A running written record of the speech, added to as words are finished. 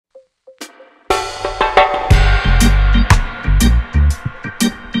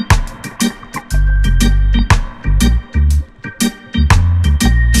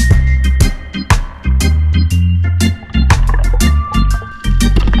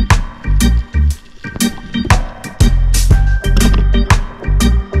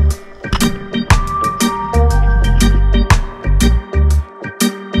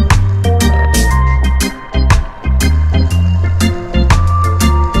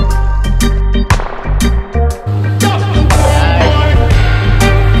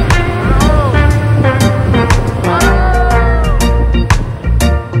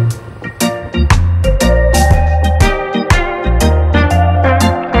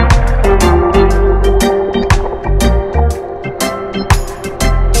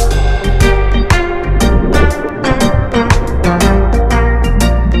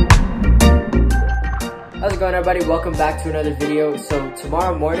back to another video. So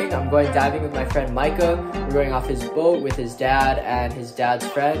tomorrow morning I'm going diving with my friend Micah. We're going off his boat with his dad and his dad's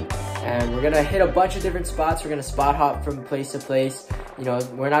friend, and we're gonna hit a bunch of different spots. We're gonna spot hop from place to place. You know,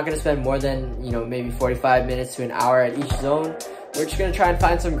 we're not gonna spend more than, you know, maybe 45 minutes to an hour at each zone. We're just gonna try and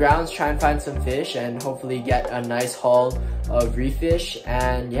find some grounds, try and find some fish, and hopefully get a nice haul of reef fish.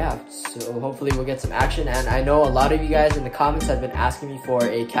 And yeah, so hopefully we'll get some action. And I know a lot of you guys in the comments have been asking me for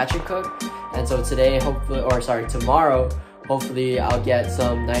a catch and cook, and so today, tomorrow, hopefully I'll get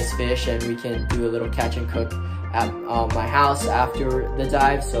some nice fish and we can do a little catch and cook at my house after the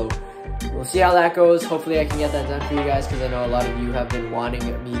dive. So we'll see how that goes. Hopefully I can get that done for you guys, because I know a lot of you have been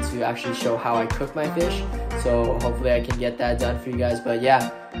wanting me to actually show how I cook my fish. So hopefully I can get that done for you guys. But yeah,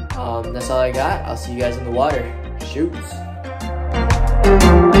 that's all I got. I'll see you guys in the water. Shoots.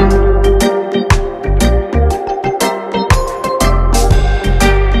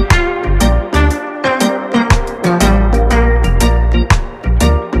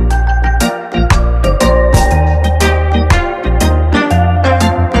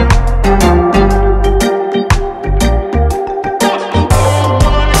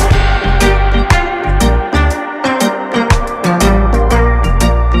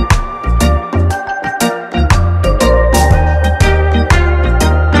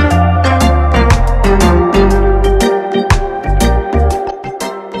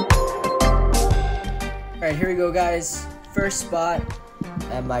 Alright, here we go guys. First spot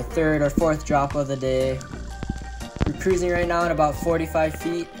and my third or fourth drop of the day. We're cruising right now at about 45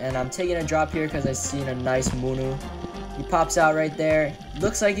 feet, and I'm taking a drop here because I seen a nice munu. He pops out right there.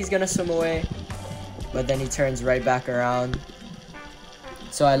 Looks like he's gonna swim away, but then he turns right back around.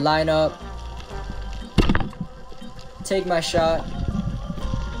 So I line up, take my shot,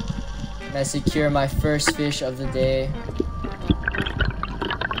 and I secure my first fish of the day.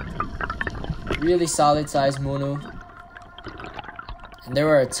 Really solid sized munu, and there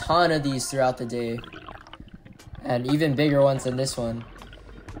were a ton of these throughout the day, and even bigger ones than this one.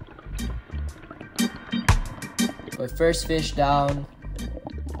 But first fish down.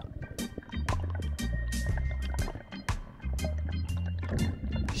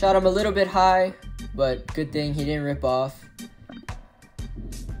 Shot him a little bit high, but good thing he didn't rip off.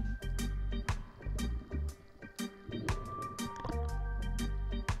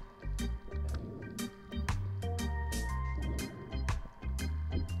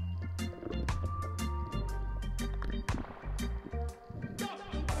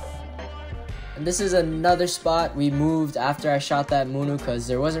 And this is another spot we moved after I shot that munu because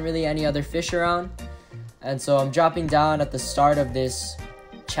there wasn't really any other fish around. And so I'm dropping down at the start of this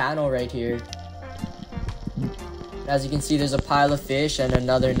channel right here. As you can see, there's a pile of fish and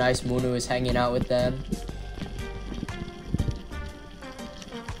another nice munu is hanging out with them.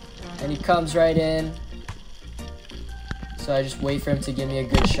 And he comes right in. So I just wait for him to give me a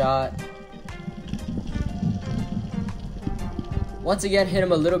good shot. Once again, hit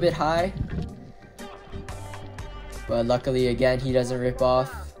him a little bit high. But luckily, again, he doesn't rip off.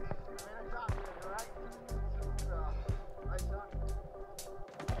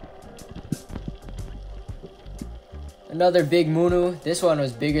 Another big munu. This one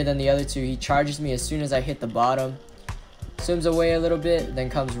was bigger than the other two. He charges me as soon as I hit the bottom. Swims away a little bit, then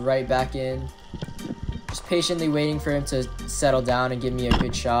comes right back in. Just patiently waiting for him to settle down and give me a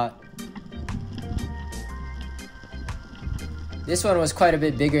good shot. This one was quite a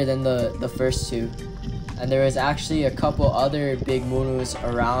bit bigger than the first two. And there was actually a couple other big munus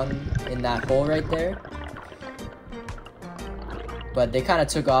around in that hole right there. But they kind of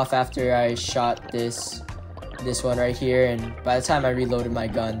took off after I shot this one right here, and by the time I reloaded my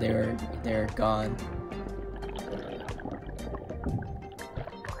gun, they were gone.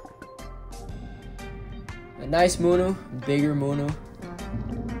 A nice munu, bigger munu.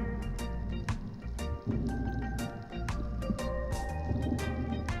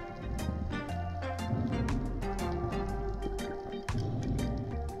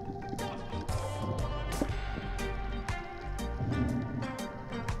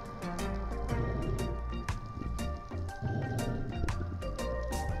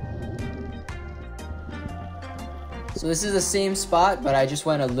 So this is the same spot, but I just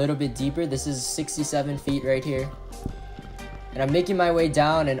went a little bit deeper. This is 67 feet right here. And I'm making my way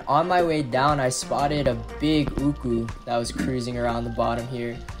down, and on my way down, I spotted a big uku that was cruising around the bottom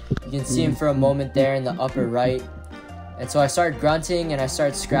here. You can see him for a moment there in the upper right. And so I start grunting and I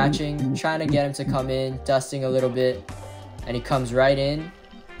start scratching, trying to get him to come in, dusting a little bit. And he comes right in.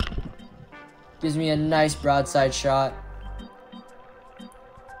 Gives me a nice broadside shot.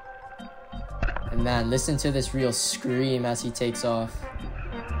 And man, listen to this reel scream as he takes off.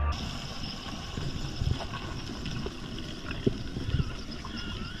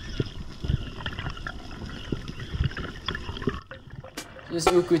 This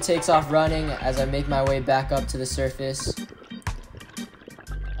uku takes off running as I make my way back up to the surface.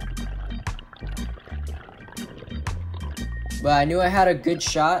 But I knew I had a good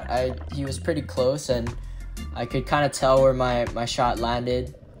shot. He was pretty close, and I could kind of tell where my shot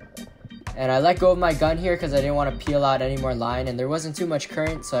landed. And I let go of my gun here because I didn't want to peel out any more line, and there wasn't too much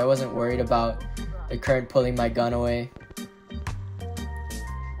current, so I wasn't worried about the current pulling my gun away.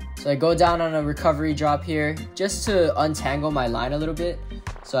 So I go down on a recovery drop here just to untangle my line a little bit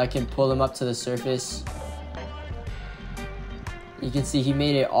so I can pull him up to the surface. You can see he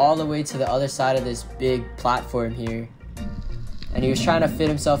made it all the way to the other side of this big platform here. And he was trying to fit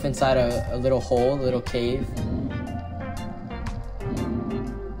himself inside a little hole, a little cave.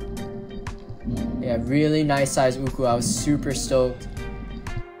 Yeah, really nice size uku. I was super stoked.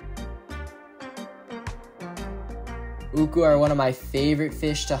 Uku are one of my favorite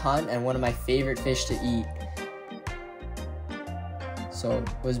fish to hunt and one of my favorite fish to eat. So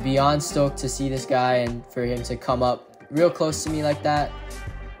was beyond stoked to see this guy and for him to come up real close to me like that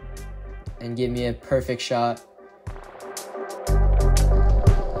and give me a perfect shot.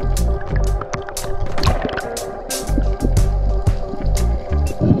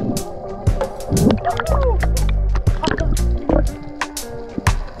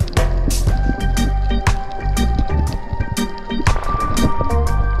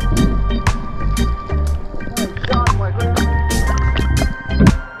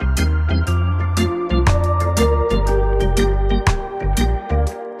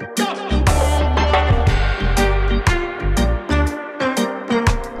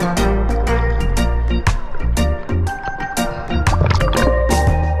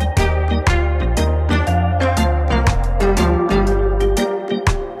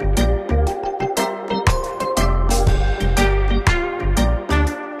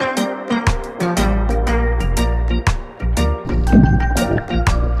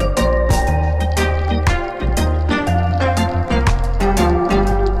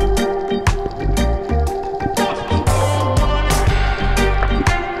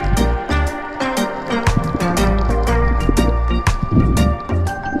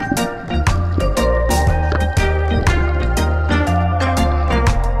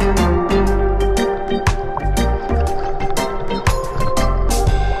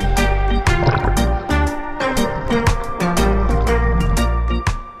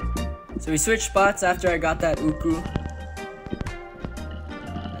 We switched spots after I got that uku.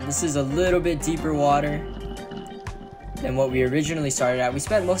 And this is a little bit deeper water than what we originally started at. We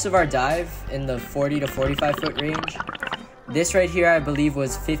spent most of our dive in the 40 to 45 foot range. This right here I believe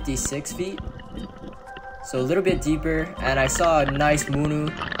was 56 feet. So a little bit deeper, and I saw a nice munu.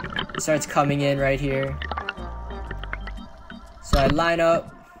 It starts coming in right here. So I line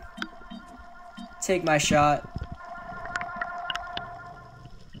up, take my shot.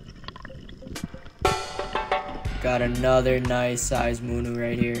 Got another nice size munu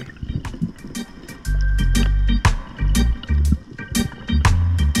right here.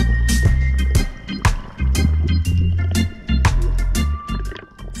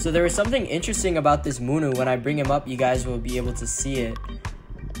 So there was something interesting about this munu. When I bring him up, you guys will be able to see it.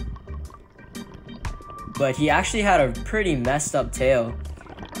 But he actually had a pretty messed up tail.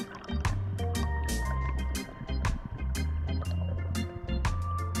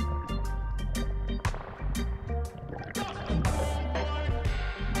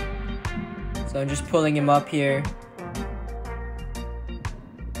 So I'm just pulling him up here.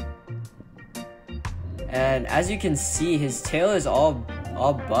 And as you can see, his tail is all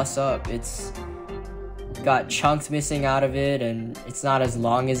bust up. It's got chunks missing out of it, and it's not as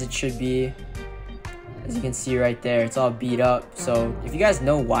long as it should be. As you can see right there, it's all beat up. So if you guys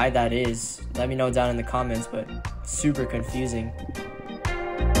know why that is, let me know down in the comments, but super confusing.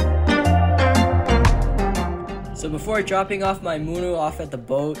 So before dropping off my munu off at the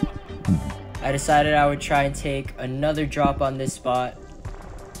boat, I decided I would try and take another drop on this spot.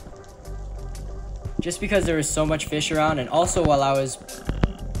 Just because there was so much fish around, and also while I was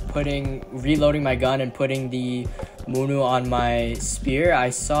reloading my gun and putting the munu on my spear, I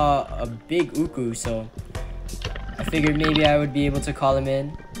saw a big uku, so I figured maybe I would be able to call him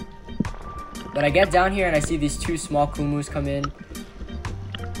in. But I get down here and I see these two small kumus come in,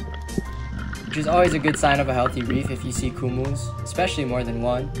 which is always a good sign of a healthy reef if you see kumus, especially more than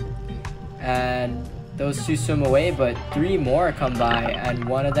one. And those two swim away, but three more come by, and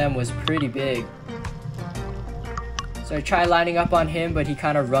one of them was pretty big. So I try lining up on him, but he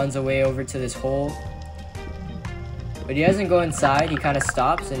kind of runs away over to this hole. But he doesn't go inside, he kind of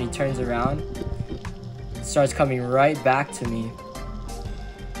stops and he turns around. Starts coming right back to me.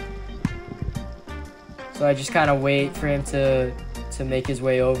 So I just kind of wait for him to to make his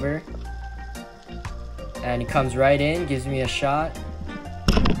way over. And he comes right in, gives me a shot.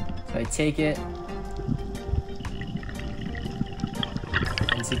 So I take it.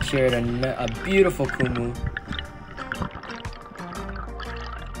 And secured a beautiful kumu.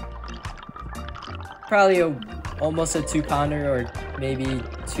 Probably almost a 2-pounder, or maybe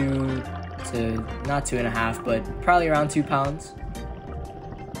not 2.5, but probably around 2 pounds.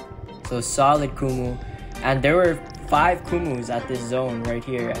 So solid kumu. And there were 5 kumus at this zone right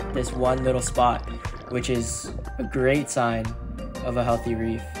here, at this one little spot, which is a great sign of a healthy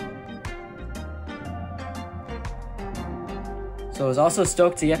reef. So I was also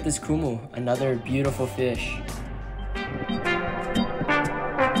stoked to get this kumu, another beautiful fish.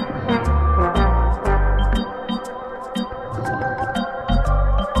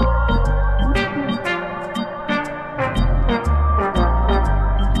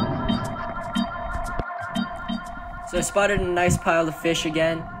 So I spotted a nice pile of fish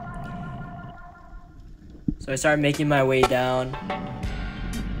again. So I started making my way down.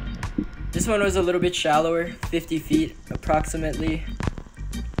 This one was a little bit shallower, 50 feet approximately.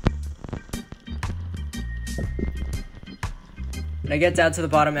 And I get down to the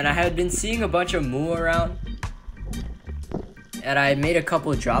bottom, and I had been seeing a bunch of moo around. And I made a couple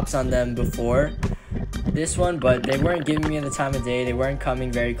of drops on them before this one, but they weren't giving me the time of day. They weren't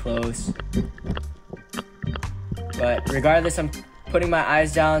coming very close. But regardless, I'm putting my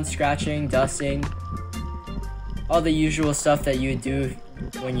eyes down, scratching, dusting, all the usual stuff that you would do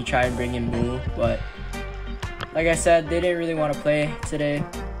when you try and bring in moo. But like I said, they didn't really want to play today.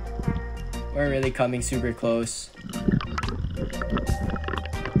 Weren't really coming super close.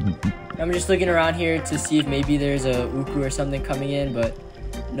 I'm just looking around here to see if maybe there's a uku or something coming in, but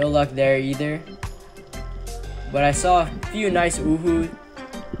no luck there either. But I saw a few nice uhu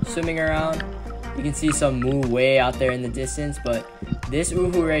swimming around. You can see some moo way out there in the distance, but this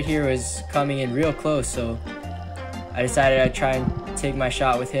uhu right here was coming in real close, so I decided I'd try and take my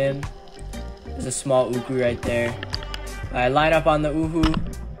shot with him. There's a small uku right there. I line up on the uhu,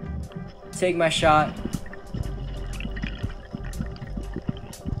 take my shot.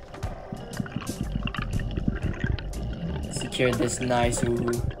 Secured this nice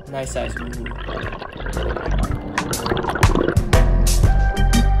uhu, nice size uhu.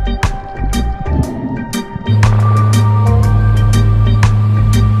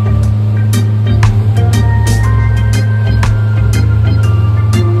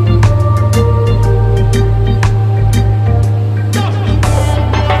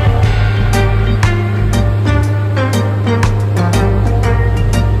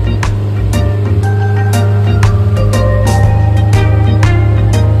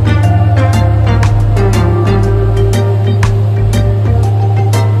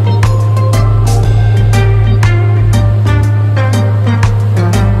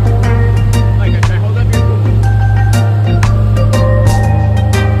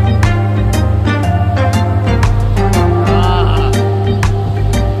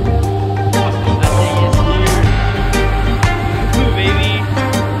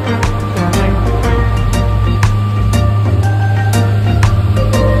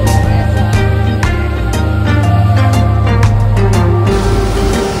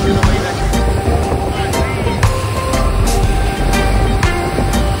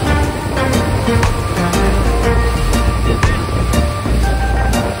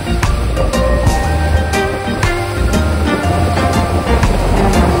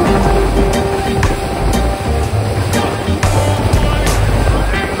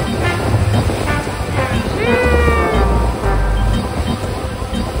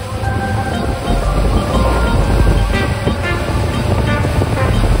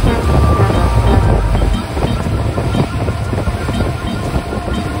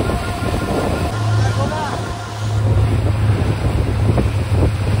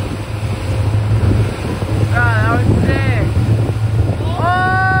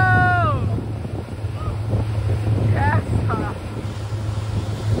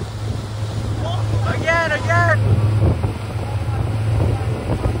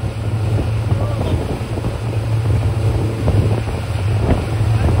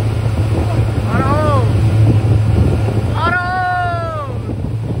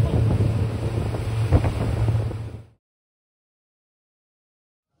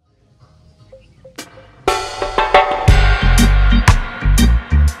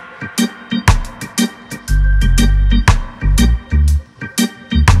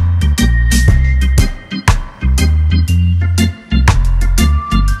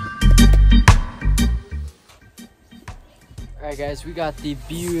 Alright guys, we got the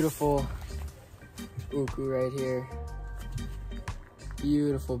beautiful uku right here.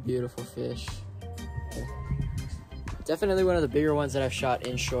 Beautiful, beautiful fish. Definitely one of the bigger ones that I've shot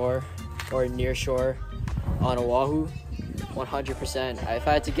inshore or near shore on Oahu. 100%. If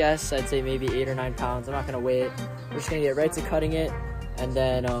I had to guess, I'd say maybe 8 or 9 pounds. I'm not gonna weigh it. We're just gonna get right to cutting it, and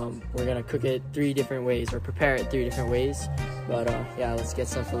then we're gonna cook it 3 different ways, or prepare it 3 different ways. But yeah, let's get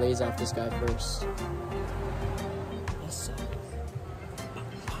some fillets off this guy first. Yes, sir.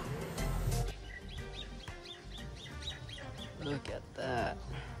 Look at that.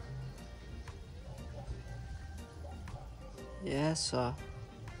 Yes, sir.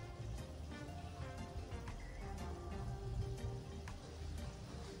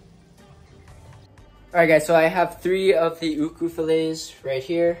 Alright guys, so I have 3 of the uku fillets right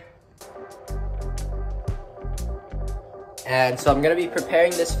here. And so I'm going to be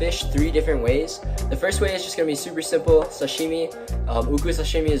preparing this fish 3 different ways. The first way is just going to be super simple, sashimi. Uku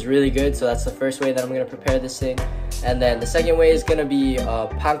sashimi is really good, so that's the first way that I'm going to prepare this thing. And then the second way is going to be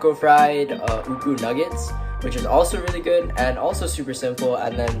panko fried uku nuggets, which is also really good and also super simple.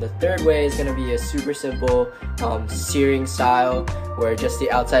 And then the third way is going to be a super simple searing style, where just the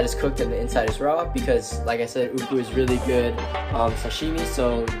outside is cooked and the inside is raw, because like I said, uku is really good sashimi,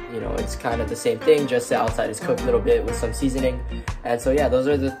 so you know, it's kind of the same thing, just the outside is cooked a little bit with some seasoning. And so yeah, those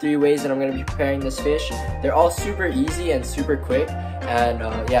are the 3 ways that I'm going to be preparing this fish. They're all super easy and super quick, and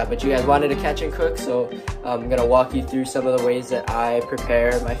yeah, but you guys wanted to catch and cook, so I'm going to walk you through some of the ways that I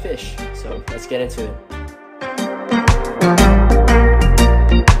prepare my fish. So let's get into it.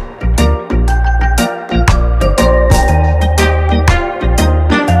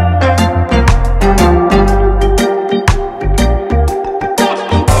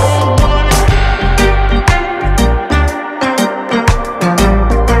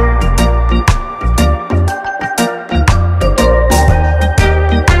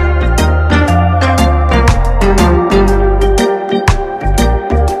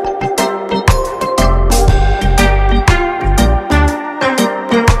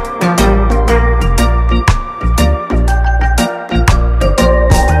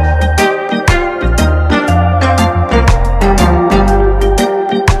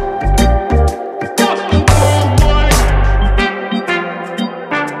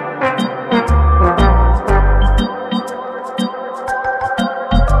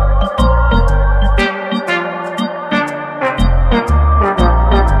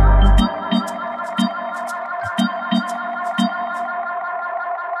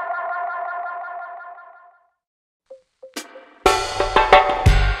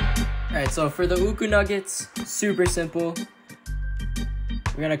 Alright, so for the uku nuggets, super simple.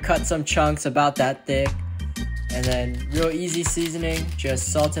 We're gonna cut some chunks about that thick, and then real easy seasoning,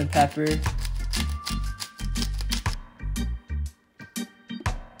 just salt and pepper.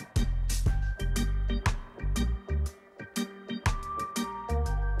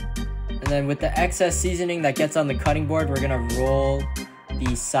 And then with the excess seasoning that gets on the cutting board, we're gonna roll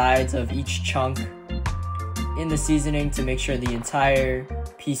the sides of each chunk in the seasoning to make sure the entire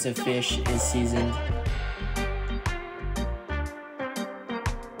piece of fish is seasoned.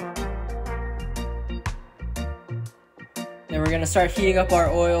 Then we're gonna start heating up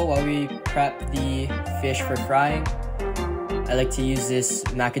our oil while we prep the fish for frying. I like to use this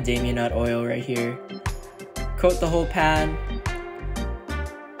macadamia nut oil right here. Coat the whole pan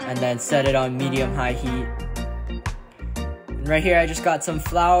and then set it on medium-high heat. And right here I just got some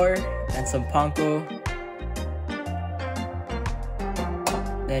flour and some panko.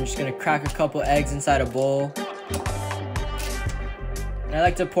 Then just gonna crack a couple eggs inside a bowl. And I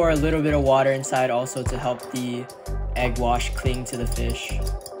like to pour a little bit of water inside also to help the egg wash cling to the fish.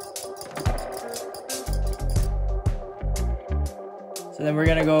 So then we're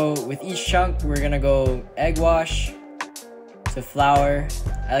gonna go, with each chunk, we're gonna go egg wash to flour.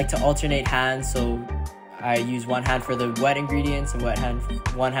 I like to alternate hands, so I use one hand for the wet ingredients and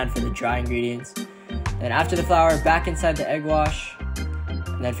one hand for the dry ingredients. Then after the flour, back inside the egg wash.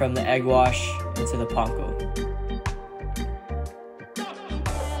 And then from the egg wash into the panko.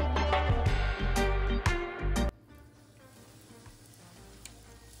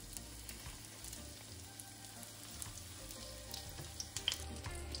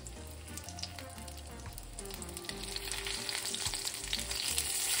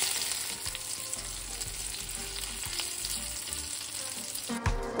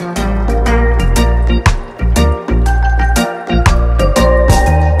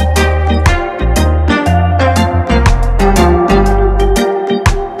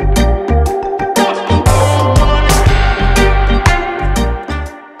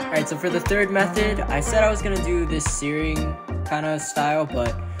 So for the third method, I said I was gonna do this searing kind of style,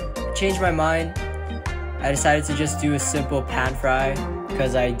 but I changed my mind. I decided to just do a simple pan fry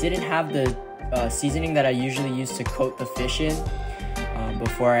because I didn't have the seasoning that I usually use to coat the fish in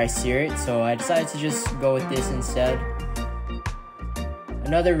before I sear it, so I decided to just go with this instead.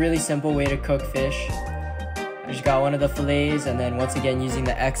 Another really simple way to cook fish. I just got one of the fillets, and then once again using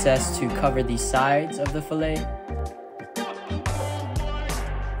the excess to cover the sides of the fillet.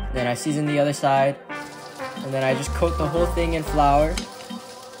 Then I season the other side, and then I just coat the whole thing in flour.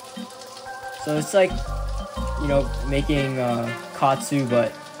 So it's like, you know, making katsu,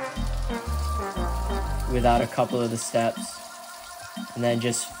 but without a couple of the steps. And then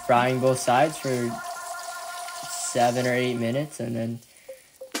just frying both sides for 7 or 8 minutes, and then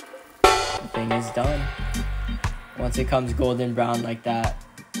the thing is done. Once it comes golden brown like that,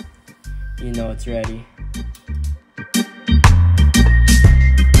 you know it's ready.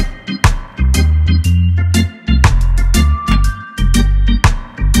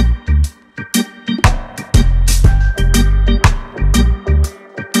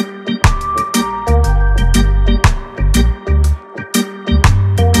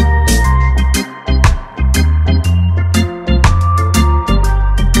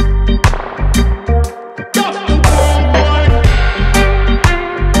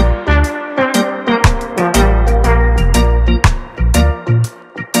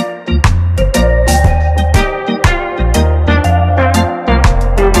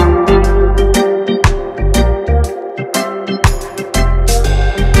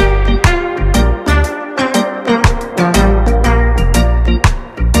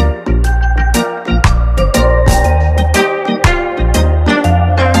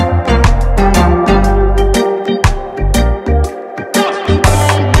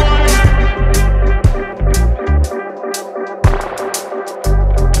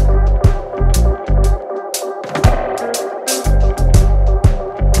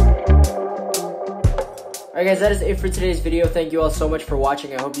 Alright guys, that is it for today's video. Thank you all so much for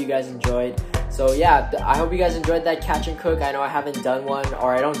watching. I hope you guys enjoyed. So yeah, I hope you guys enjoyed that catch and cook. I know I haven't done one,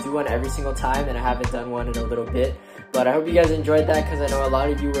 or I don't do one every single time, and I haven't done one in a little bit. But I hope you guys enjoyed that because I know a lot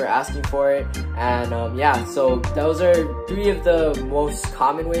of you were asking for it. And yeah, so those are 3 of the most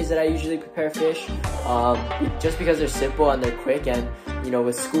common ways that I usually prepare fish. Just because they're simple and they're quick, and you know,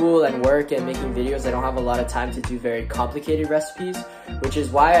 with school and work and making videos, I don't have a lot of time to do very complicated recipes, which is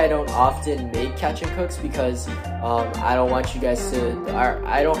why I don't often make catch and cooks, because I don't want you guys to,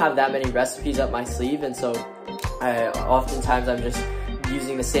 I don't have that many recipes up my sleeve, and so oftentimes I'm just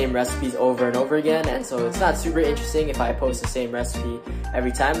using the same recipes over and over again, and so it's not super interesting if I post the same recipe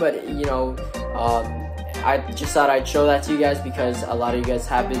every time. But you know, I just thought I'd show that to you guys because a lot of you guys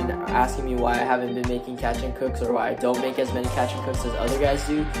have been asking me why I haven't been making catch and cooks, or why I don't make as many catch and cooks as other guys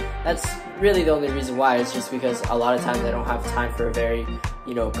do. That's really the only reason why. It's just because a lot of times I don't have time for a very,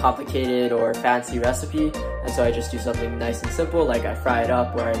 you know, complicated or fancy recipe, and so I just do something nice and simple, like I fry it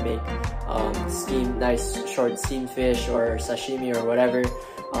up, or I make nice short steamed fish or sashimi or whatever.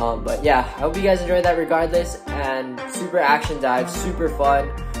 But yeah, I hope you guys enjoyed that regardless, and super action dive, super fun.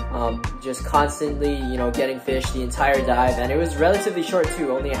 Just constantly, you know, getting fish the entire dive, and it was relatively short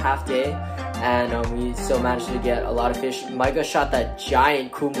too, only a half day, and we still managed to get a lot of fish. Micah shot that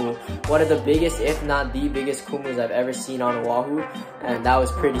giant kumu, one of the biggest, if not the biggest kumus I've ever seen on Oahu, and that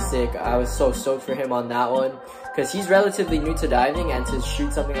was pretty sick. I was so stoked for him on that one, because he's relatively new to diving, and to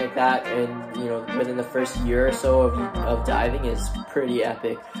shoot something like that in, you know, within the first year or so of diving is pretty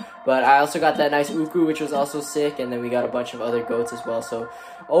epic. But I also got that nice uku, which was also sick, and then we got a bunch of other goats as well. So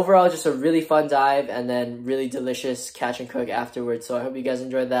overall, just a really fun dive, and then really delicious catch and cook afterwards. So I hope you guys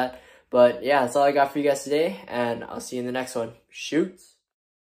enjoyed that. But yeah, that's all I got for you guys today, and I'll see you in the next one. Shoot!